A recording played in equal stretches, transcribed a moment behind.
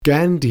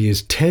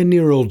Gandhi's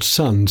 10-year-old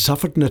son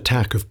suffered an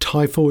attack of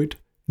typhoid,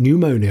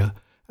 pneumonia,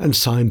 and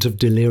signs of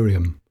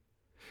delirium.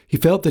 He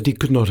felt that he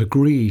could not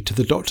agree to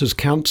the doctor's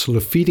counsel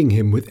of feeding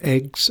him with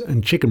eggs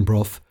and chicken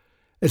broth,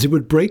 as it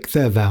would break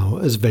their vow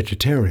as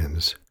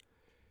vegetarians.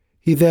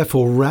 He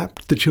therefore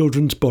wrapped the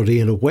children's body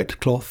in a wet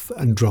cloth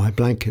and dry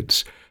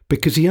blankets,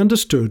 because he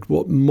understood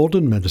what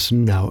modern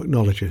medicine now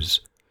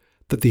acknowledges,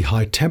 that the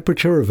high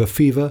temperature of a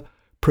fever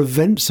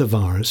prevents a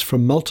virus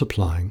from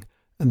multiplying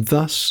and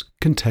thus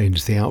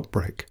contains the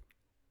outbreak.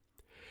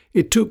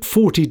 It took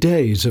 40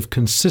 days of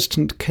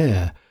consistent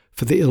care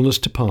for the illness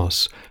to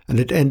pass, and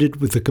it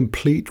ended with the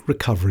complete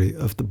recovery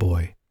of the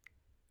boy.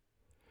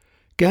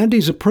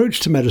 Gandhi's approach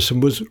to medicine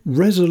was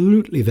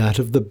resolutely that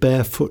of the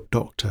barefoot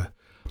doctor,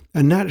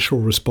 a natural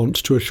response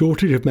to a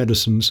shortage of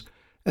medicines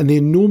and the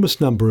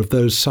enormous number of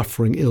those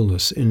suffering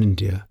illness in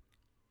India.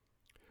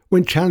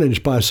 When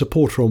challenged by a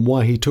supporter on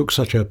why he took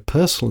such a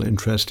personal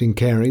interest in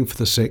caring for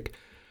the sick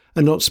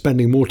and not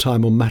spending more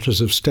time on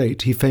matters of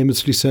state, he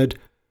famously said,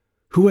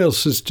 "Who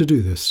else is to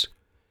do this?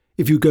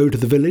 If you go to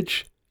the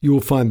village, you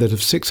will find that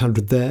of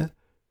 600 there,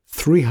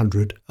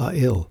 300 are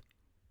ill."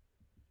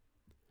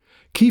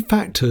 Key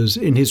factors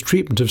in his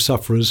treatment of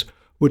sufferers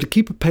were to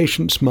keep a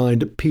patient's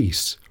mind at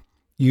peace,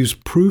 use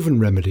proven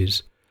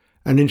remedies,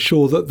 and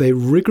ensure that they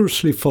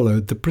rigorously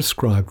followed the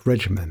prescribed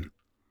regimen.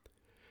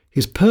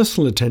 His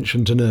personal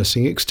attention to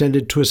nursing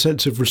extended to a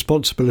sense of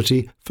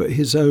responsibility for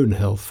his own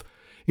health,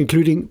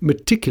 including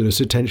meticulous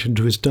attention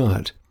to his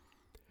diet.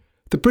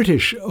 The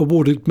British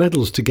awarded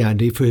medals to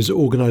Gandhi for his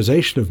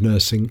organisation of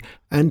nursing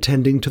and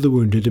tending to the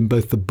wounded in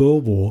both the Boer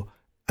War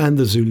and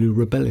the Zulu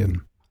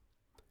Rebellion.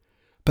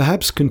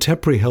 Perhaps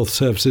contemporary health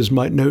services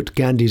might note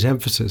Gandhi's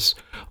emphasis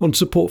on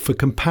support for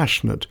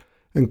compassionate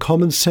and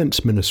common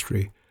sense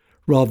ministry,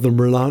 rather than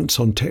reliance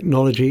on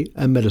technology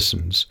and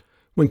medicines,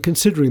 when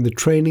considering the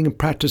training and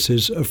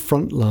practices of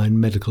frontline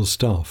medical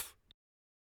staff.